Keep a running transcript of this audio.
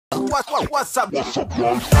What's up?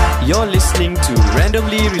 You're listening to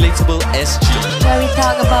Randomly Relatable SG, where we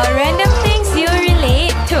talk about random things you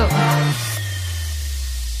relate to.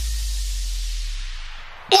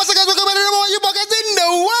 What's up, guys? Welcome back to the most podcast in the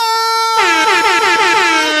world.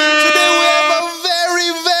 Today we have a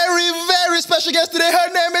very special guest today. Her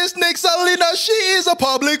name is NIXALINA. She is a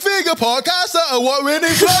public figure, podcaster,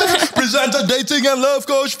 award-winning presenter, dating and love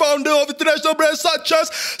coach, founder of international brands such as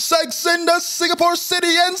Sex in the Singapore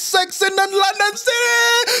City and Sex in the London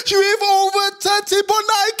City. She with over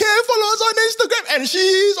 30.9k followers on Instagram, and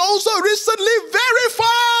she's also recently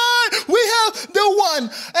verified. We have the one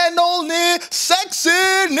and only sexy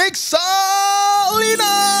NIXALINA.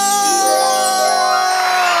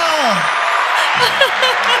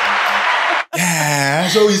 Yeah,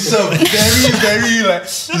 so it's a very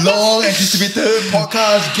long anticipated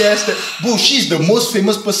podcast guest. She's the most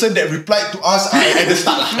famous person that replied to us at the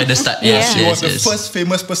start. At the start, yes. She was the first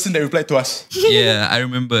famous person that replied to us. Yeah, I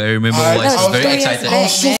remember. I was very excited. I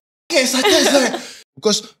was so excited. It's like,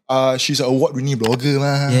 because she's an award-winning blogger,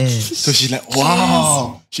 man. Yes. So she's like,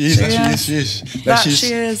 wow. She is.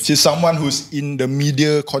 She's someone who's in the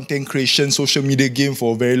media, content creation, social media game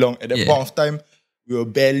for very long. At that point of time, we were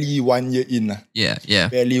barely 1 year in. Yeah.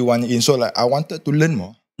 Barely 1 year in. So like, I wanted to learn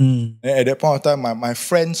more. And at that point of time, my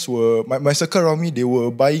friends were, my circle around me, they were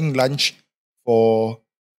buying lunch for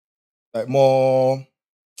like more,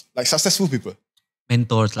 like successful people.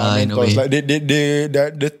 Mentors in a way. Like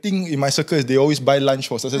the thing in my circle is they always buy lunch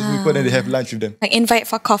for successful people, and they have lunch with them. Like invite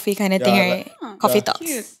for coffee kind of thing, right? Coffee talks.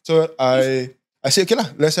 Cute. So I said, okay lah,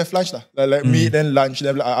 let's have lunch lah. Like meet, then lunch.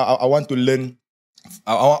 Then like, I want to learn.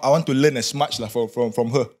 I want to learn as much lah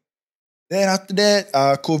from her. Then after that,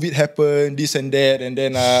 COVID happened, this and that, and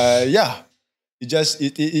then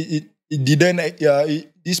it didn't.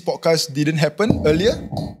 This podcast didn't happen earlier,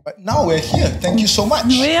 but now we're here. Thank you so much.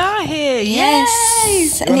 We are here. Yes.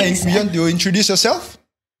 You want to introduce yourself?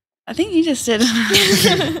 I think you just did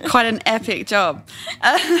quite an epic job.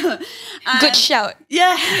 Good shout.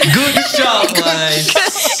 Yeah. Good job, guys.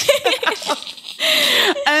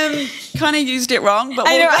 Kind of used it wrong, but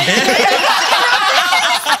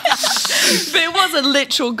but it was a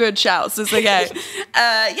literal good shout, so it's okay.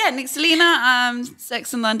 NIXALINA,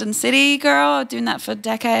 Sex in London City girl, doing that for a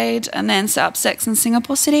decade, and then set up Sex in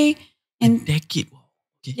Singapore City. In a decade?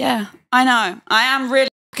 Okay. Yeah, I know. I am really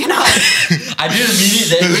fucking up. I didn't mean it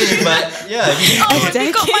that way, but yeah.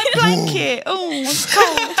 You got my blanket. Oh, it's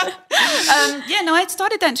cold. I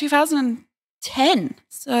started that in 2010.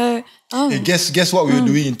 So, Hey, guess what we were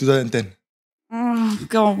doing in 2010? Oh,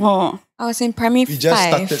 God, what? I was in primary 5. We just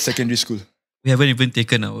started secondary school. We haven't even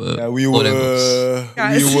taken our we were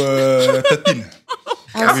 13.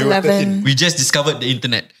 I was 11. We just discovered the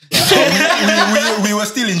internet. we were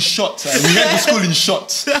still in shorts. We went to school in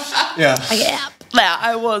shorts. Yeah. Yeah,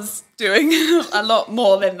 I was doing a lot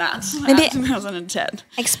more than that. Maybe 2010.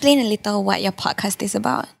 Explain a little what your podcast is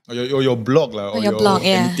about. Or your blog, or your blog,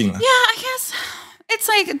 anything. Yeah, I guess it's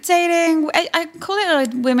like dating. I call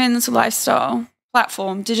it a women's lifestyle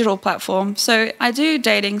platform, digital platform. So I do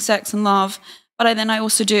dating, sex and love, but then I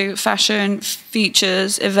also do fashion,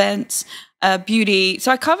 features, events, beauty.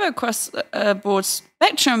 So I cover across a broad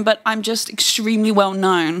spectrum, but I'm just extremely well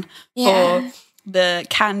known for the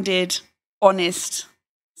candid, honest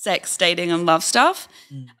sex, dating and love stuff.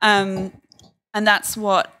 And that's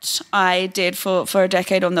what I did for a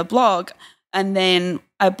decade on the blog. And then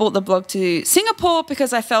I brought the blog to Singapore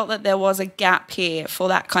because I felt that there was a gap here for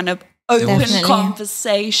that kind of open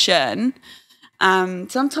conversation.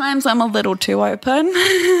 Sometimes I'm a little too open.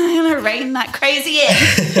 I'm going to rein that crazy in.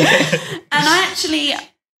 And I actually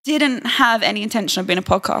didn't have any intention of being a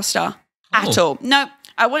podcaster at all. No,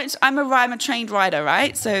 I'm a trained writer,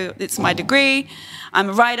 right? So it's my degree. I'm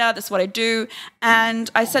a writer. That's what I do.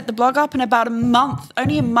 And I set the blog up in about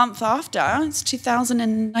only a month after, it's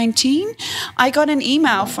 2019, I got an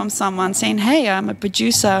email from someone saying, hey, I'm a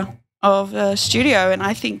producer of a studio and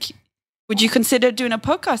I think, would you consider doing a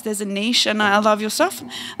podcast? There's a niche and I love your stuff.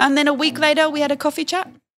 And then a week later, we had a coffee chat.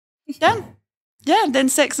 Done. Yeah, then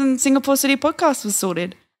Sex in Singapore City podcast was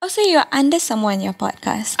sorted. Oh, so you're under someone, your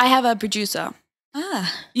podcast? I have a producer.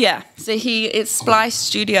 Yeah, so it's Splice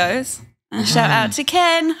Studios. Shout out to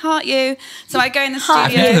Ken, heart you. So I go in the studio.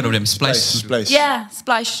 I've never heard of them. Splice. Yeah,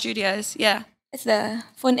 Splice Studios, yeah. It's the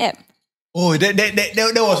phone app. Oh, that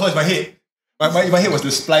was what's my head. My head was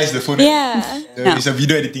the Splice, the phone app. Yeah. It's a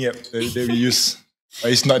video editing app that we use.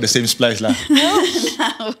 But it's not the same splice lah.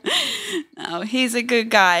 No, he's a good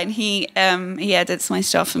guy, and he edits my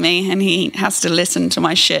stuff for me, and he has to listen to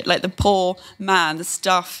my shit. Like the poor man, the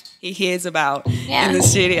stuff he hears about in the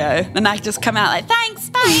studio, and I just come out like, thanks,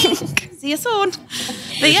 bye, see you soon.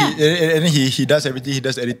 But yeah, And he does everything. He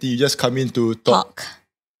does editing. You just come in to talk.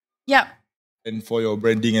 yeah. And for your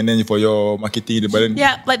branding and then for your marketing, but then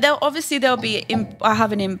Yeah, like there'll be. I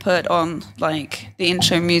have an input on like the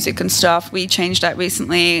intro music and stuff. We changed that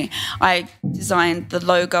recently. I designed the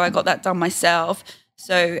logo. I got that done myself.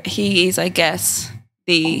 So he is, I guess,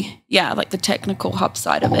 the technical hub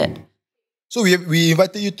side of it. So we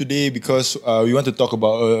invited you today because we want to talk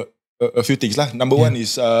about a few things lah. Number one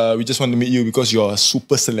is we just want to meet you because you're a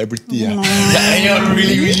super celebrity. Oh, And you're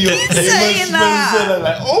really a famous saying that. person.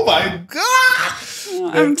 Like, oh my god!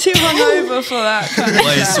 I'm too hungover for that. Kind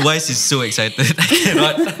of Why is he so excited? I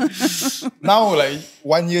cannot. Now, like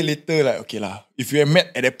 1 year later, like okay lah. If you had met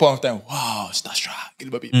at that point of time, wow, starstruck,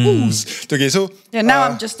 little bit boost. Okay, so Yeah, now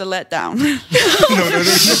I'm just a letdown.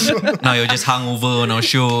 no. Now you're just hungover on our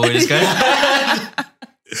show. This guy.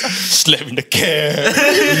 Slept in the cab.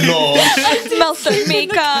 No. Smells like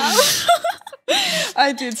makeup.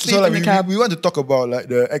 I did sleep So like in the cab. we want to talk about like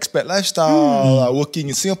the expat lifestyle, working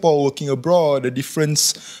in Singapore, working abroad, the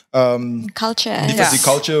difference Culture. in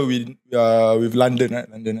culture with London, right?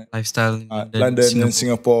 London, right? Lifestyle. London and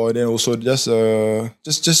Singapore. Then also just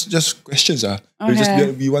questions.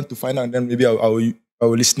 We want to find out, and then maybe our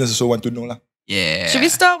listeners also want to know lah. Yeah. Should we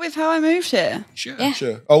start with how I moved here? Sure. Yeah.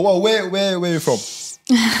 Sure. Oh, well, where are you from?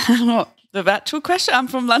 The actual question. I'm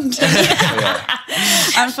from London.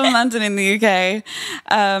 I'm from London in the UK,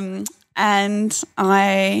 and this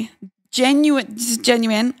is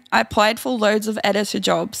genuine. I applied for loads of editor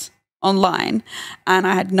jobs online, and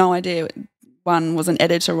I had no idea one was an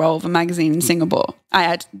editor role of a magazine in Singapore.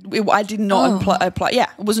 I did not apply. Yeah,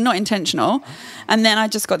 it was not intentional. And then I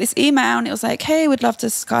just got this email, and it was like, "Hey, we'd love to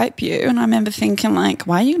Skype you." And I remember thinking, like,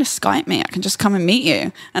 "Why are you going to Skype me? I can just come and meet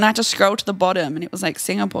you." And I just scrolled to the bottom, and it was like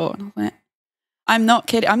Singapore. And I was like, I'm not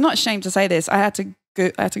kidding. I'm not ashamed to say this. I had to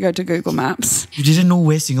go to Google Maps. You didn't know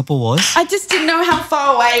where Singapore was? I just didn't know how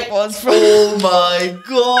far away it was from. Oh my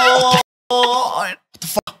god.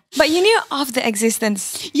 But you knew of the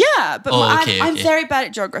existence. Yeah, but Okay, I'm okay. very bad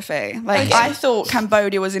at geography. Like I thought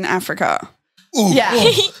Cambodia was in Africa. Ooh. Yeah,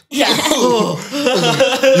 yeah.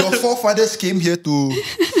 Your forefathers came here to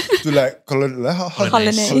like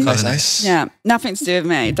colonize. Yeah, nothing to do with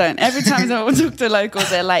me. Don't. Every time someone talk to locals,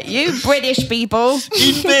 they're like, "You British people."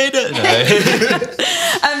 Invader.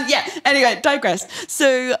 Yeah. Anyway, digress.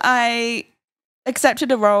 So I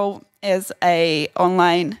accepted a role as a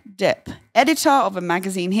online dip editor of a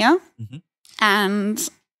magazine here, and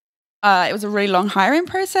it was a really long hiring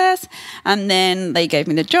process. And then they gave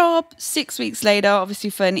me the job. 6 weeks later, obviously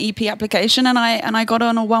for an EP application, and I got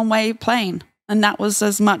on a one-way plane, and that was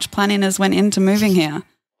as much planning as went into moving here.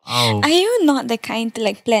 Oh. Are you not the kind to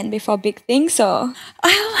like plan before big things or?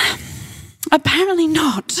 Apparently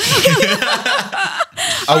not.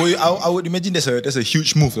 I would imagine that's a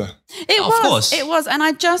huge move lah. It was. And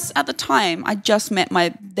I just met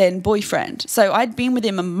my then boyfriend. So I'd been with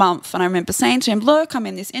him a month, and I remember saying to him, "Look, I'm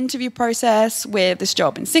in this interview process with this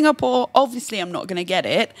job in Singapore. Obviously, I'm not going to get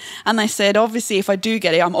it." And they said, obviously, if I do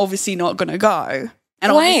get it, I'm obviously not going to go.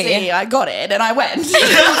 And Why? obviously, I got it, and I went.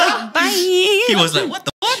 Bye. He was like, what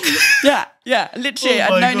the fuck? Yeah. Literally, Oh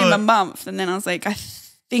I'd my known him a God. month, and then I was like, I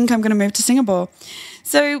think I'm going to move to Singapore.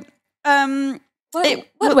 So,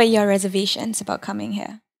 What were your reservations about coming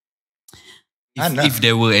here? If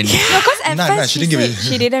there were any. No, because at first she she didn't give said it.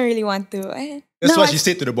 she didn't really want to. Eh? That's No, what she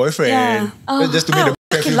said to the boyfriend. Yeah. Just to make the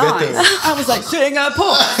boyfriend feel better. I was like,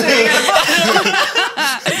 Singapore.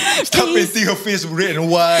 Stop painting her face red and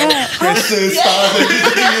white, crosses, stars,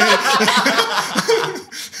 everything.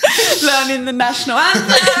 Learning the national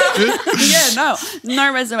anthem.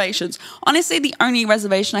 No reservations. Honestly, the only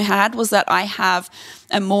reservation I had was that I have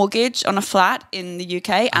a mortgage on a flat in the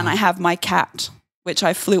UK, and I have my cat, which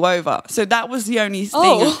I flew over. So that was the only thing.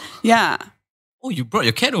 Oh. Yeah. Oh, you brought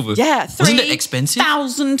your cat over? Yeah. Wasn't that expensive?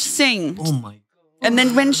 3,000 Sing. Oh my god. And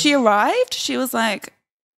then when she arrived, she was like,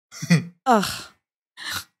 ugh.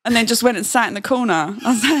 And then just went and sat in the corner. I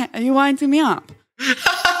was like, are you winding me up?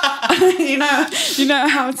 you know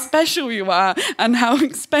how special you are and how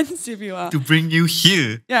expensive you are. To bring you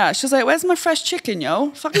here. Yeah, she was like, where's my fresh chicken,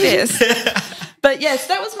 yo? Fuck this. But yes,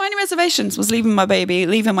 that was my only reservations, was leaving my baby,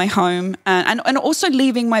 leaving my home, and also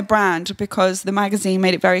leaving my brand, because the magazine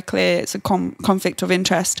made it very clear it's a conflict of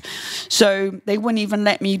interest. So they wouldn't even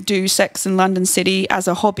let me do Sex in London City as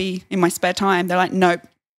a hobby in my spare time. They're like, nope.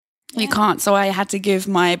 You can't. So I had to give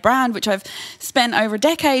my brand, which I've spent over a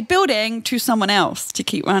decade building, to someone else to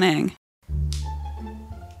keep running.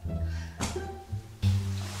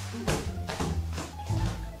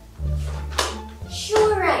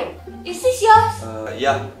 Sure, right. Is this yours?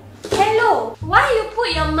 Yeah. Hello. Why you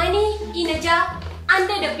put your money in a jar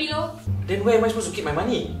under the pillow? Then where am I supposed to keep my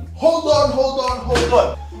money? Hold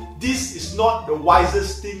on. This is not the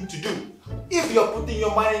wisest thing to do. If you're putting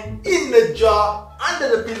your money in the jar,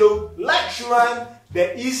 under the pillow, like Shuran,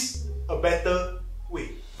 there is a better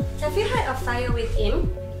way. Have you heard of Fire with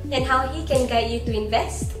Im and how he can guide you to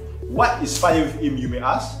invest? What is FIRE with Im, you may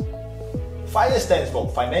ask? FIRE stands for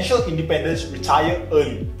Financial Independence Retire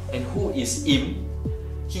Early. And who is Im?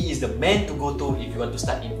 He is the man to go to if you want to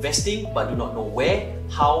start investing but do not know where,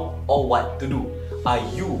 how, or what to do. Are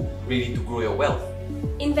you ready to grow your wealth?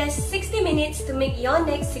 Invest 60 minutes to make your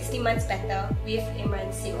next 60 months better with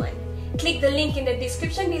Imran Sinwan. Click the link in the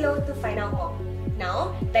description below to find out more.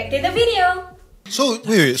 Now, back to the video. So,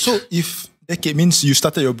 wait. So, if decade means you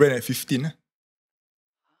started your brand at 15,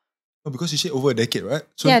 No, because you said over a decade, right?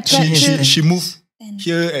 So, Yeah, she moved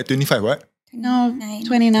here at 25, right? No,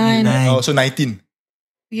 29. Oh, so 19.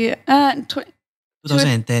 Yeah.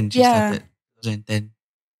 2010, she started. 2010.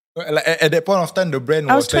 Like, at that point of time, the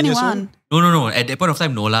brand I was was 10 years old? 21. No. At that point of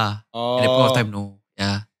time, no lah. At that point of time, no.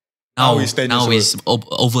 Yeah. Now it's 10 years Now it's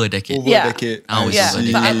over a decade. Over Yeah. a decade. Now it's Yeah, over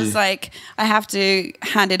a but I decade. was like, I have to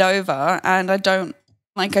hand it over, and I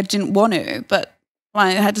didn't want to, but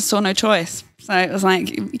I saw no choice. So it was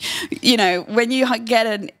like, you know, when you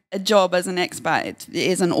get a job as an expat, it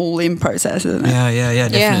is an all-in process, isn't it? Yeah,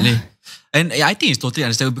 definitely. And I think it's totally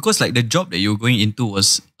understandable because like the job that you're going into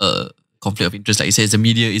was a conflict of interest. Like you said, it's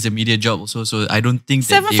a media job also. So I don't think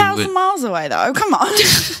that 7,000 miles away though. Come on.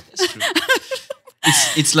 That's true.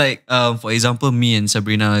 It's like, for example, me and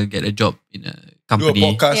Sabrina get a job in a Do a company.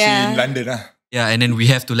 podcast in London. Yeah, and then we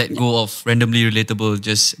have to let go of randomly relatable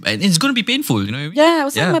and it's going to be painful, you know what I mean? Yeah, it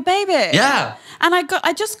was like my baby. Yeah. And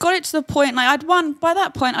I just got it to the point, like by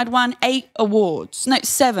that point, I'd won 8 awards. No,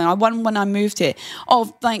 7. I won when I moved here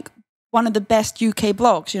of like one of the best UK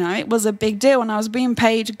blogs, you know. It was a big deal and I was being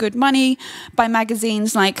paid good money by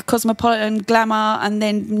magazines like Cosmopolitan, Glamour, and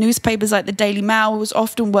then newspapers like the Daily Mail was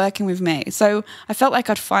often working with me. So I felt like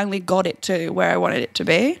I'd finally got it to where I wanted it to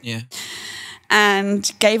be. Yeah. And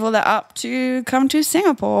gave all that up to come to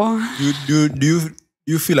Singapore. Do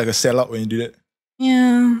you feel like a sellout when you did it?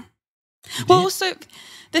 Yeah. Well, also,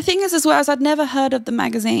 the thing is as well, I'd never heard of the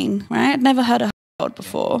magazine, right? I'd never heard of it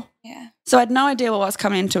before. Yeah. So I had no idea what I was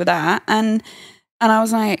coming into with that. And I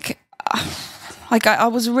was like I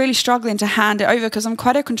was really struggling to hand it over because I'm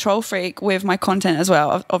quite a control freak with my content as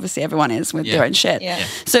well. Obviously, everyone is with their own shit. Yeah.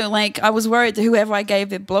 So, like, I was worried that whoever I gave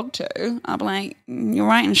the blog to, I'd be like, you're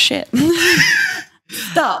writing shit.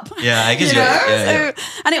 Stop. Yeah, I guess you know? yeah.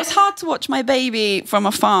 And it was hard to watch my baby from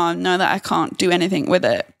afar and know that I can't do anything with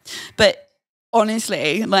it. But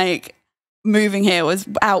honestly, like, moving here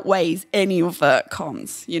outweighs any of the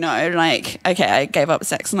cons, you know? Like, okay, I gave up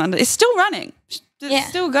Sex in London. It's still running. It's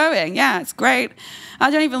still going. Yeah, it's great.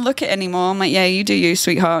 I don't even look at it anymore. I'm like, yeah, you do you,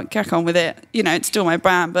 sweetheart. Crack on with it. You know, it's still my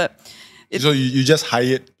brand, but... So you just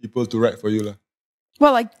hired people to write for you lah?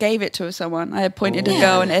 Well, I gave it to someone. I appointed a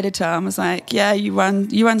girl, an editor, and was like, yeah, you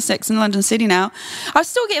run Sex in London City now. I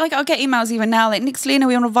still get, like, I'll get emails even now, like, NIXALINA,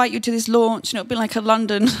 we want to invite you to this launch, and it'll be like a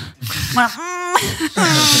London.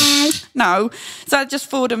 No. So I just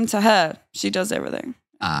forward them to her. She does everything.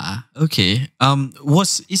 Okay.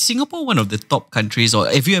 Is Singapore one of the top countries, or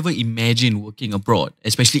have you ever imagined working abroad,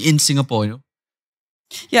 especially in Singapore, you know?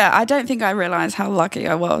 Yeah, I don't think I realised how lucky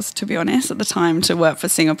I was, to be honest, at the time to work for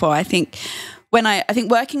Singapore. I think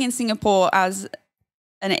working in Singapore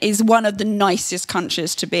and it is one of the nicest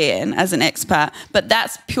countries to be in as an expat, but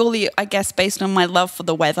that's purely, I guess, based on my love for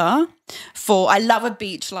the weather. I love a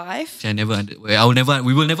beach life. We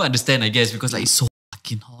will never understand, I guess, because like it's so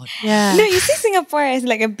fucking hot. Yeah. No, you see Singapore as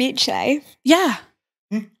like a beach life. Yeah.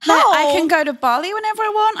 How? Like, I can go to Bali whenever I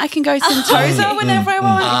want. I can go to Sentosa whenever I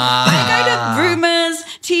want. I go to Rumours,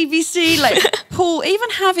 TBC, like pool. Even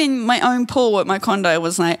having my own pool at my condo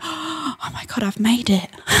was like, oh my God, I've made it.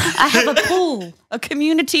 I have a pool, a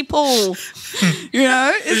community pool. You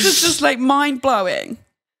know, it's just like mind blowing.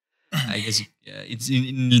 I guess it's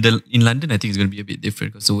in London. I think it's going to be a bit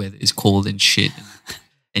different because the weather is cold and shit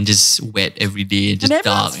and just wet every day and just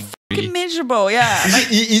dark. And fucking miserable, yeah.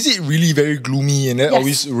 Is it really very gloomy and it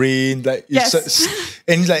always rain? Like and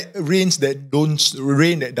it's like rain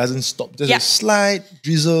that doesn't stop. There's a slight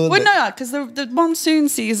drizzle. Well, no, because the monsoon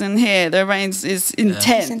season here, the rains is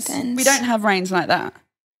intense. It's intense. We don't have rains like that.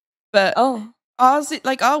 But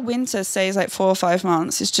our winter stays like 4 or 5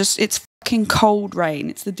 months. It's fucking cold rain.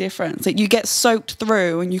 It's the difference. Like you get soaked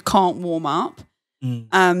through and you can't warm up.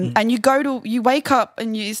 And you wake up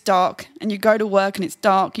and it's dark, and you go to work and it's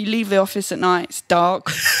dark. You leave the office at night, it's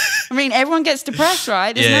dark. I mean, everyone gets depressed,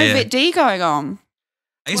 right? There's no bit D going on.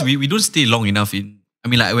 I guess we don't stay long enough in. I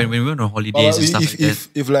mean, like when we went on holidays and stuff like that.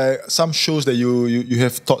 If like some shows that you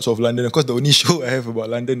have thoughts of London, because the only show I have about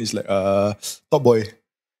London is like Top Boy.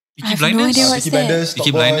 Peaky Blinders? Peaky Blinders, Top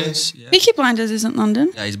Peaky Boy. Blinders. Yeah. Peaky Blinders isn't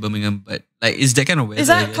London. Yeah, it's Birmingham, but like it's that kind of weather. Is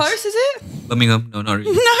that close, is it? Birmingham? No, not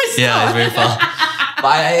really. No, it's yeah, not. it's very far. But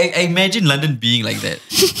I imagine London being like that.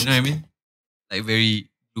 You know what I mean? Like very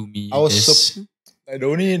gloomy. I was like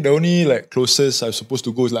the only like closest I'm supposed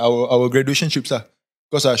to go is like our graduation trips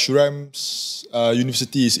because Shuraim's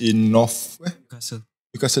university is in Newcastle,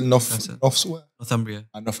 Northumbria. Northumbria.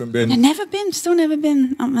 I've never been, still never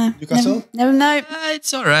been up there. Newcastle? Never know.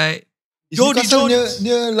 It's alright. Is Newcastle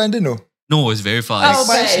near London? No. No, it's very far. Oh,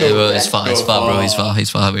 It's far, bro. It's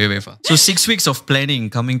far, very, very far. So 6 weeks of planning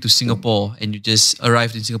coming to Singapore, and you just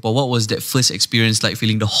arrived in Singapore. What was that first experience like,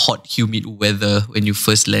 feeling the hot, humid weather when you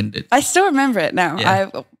first landed? I still remember it now.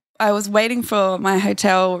 Yeah. I was waiting for my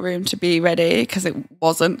hotel room to be ready because it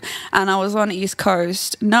wasn't, and I was on the East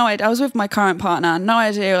Coast. I was with my current partner. No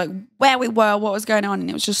idea like where we were, what was going on, and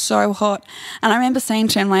it was just so hot. And I remember saying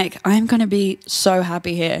to him like, "I'm going to be so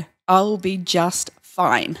happy here. I will be just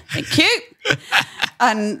fine. Thank you."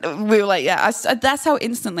 And we were like, yeah, that's how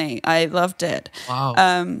instantly I loved it. Wow.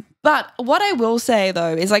 But what I will say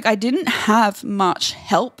though is like I didn't have much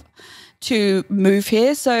help to move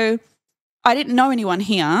here, so I didn't know anyone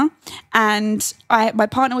here, and my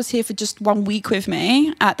partner was here for just 1 week with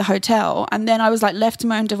me at the hotel, and then I was like left to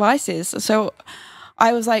my own devices. So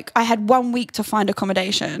I was like, I had 1 week to find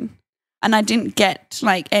accommodation, and I didn't get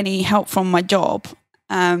like any help from my job.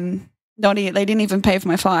 They didn't even pay for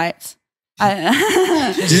my flights.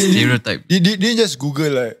 Stereotype. Didn't you just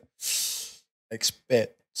Google like expats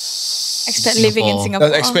living in Singapore.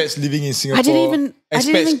 Expats living in Singapore. I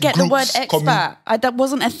didn't even get the word groups, expat. That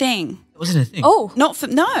wasn't a thing. It wasn't a thing. Oh, Not for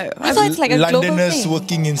no. I thought it's like a global Londoners thing.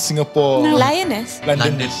 working in Singapore. Lioness.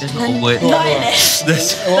 London. There's no word. Lioness. The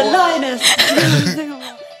lioness.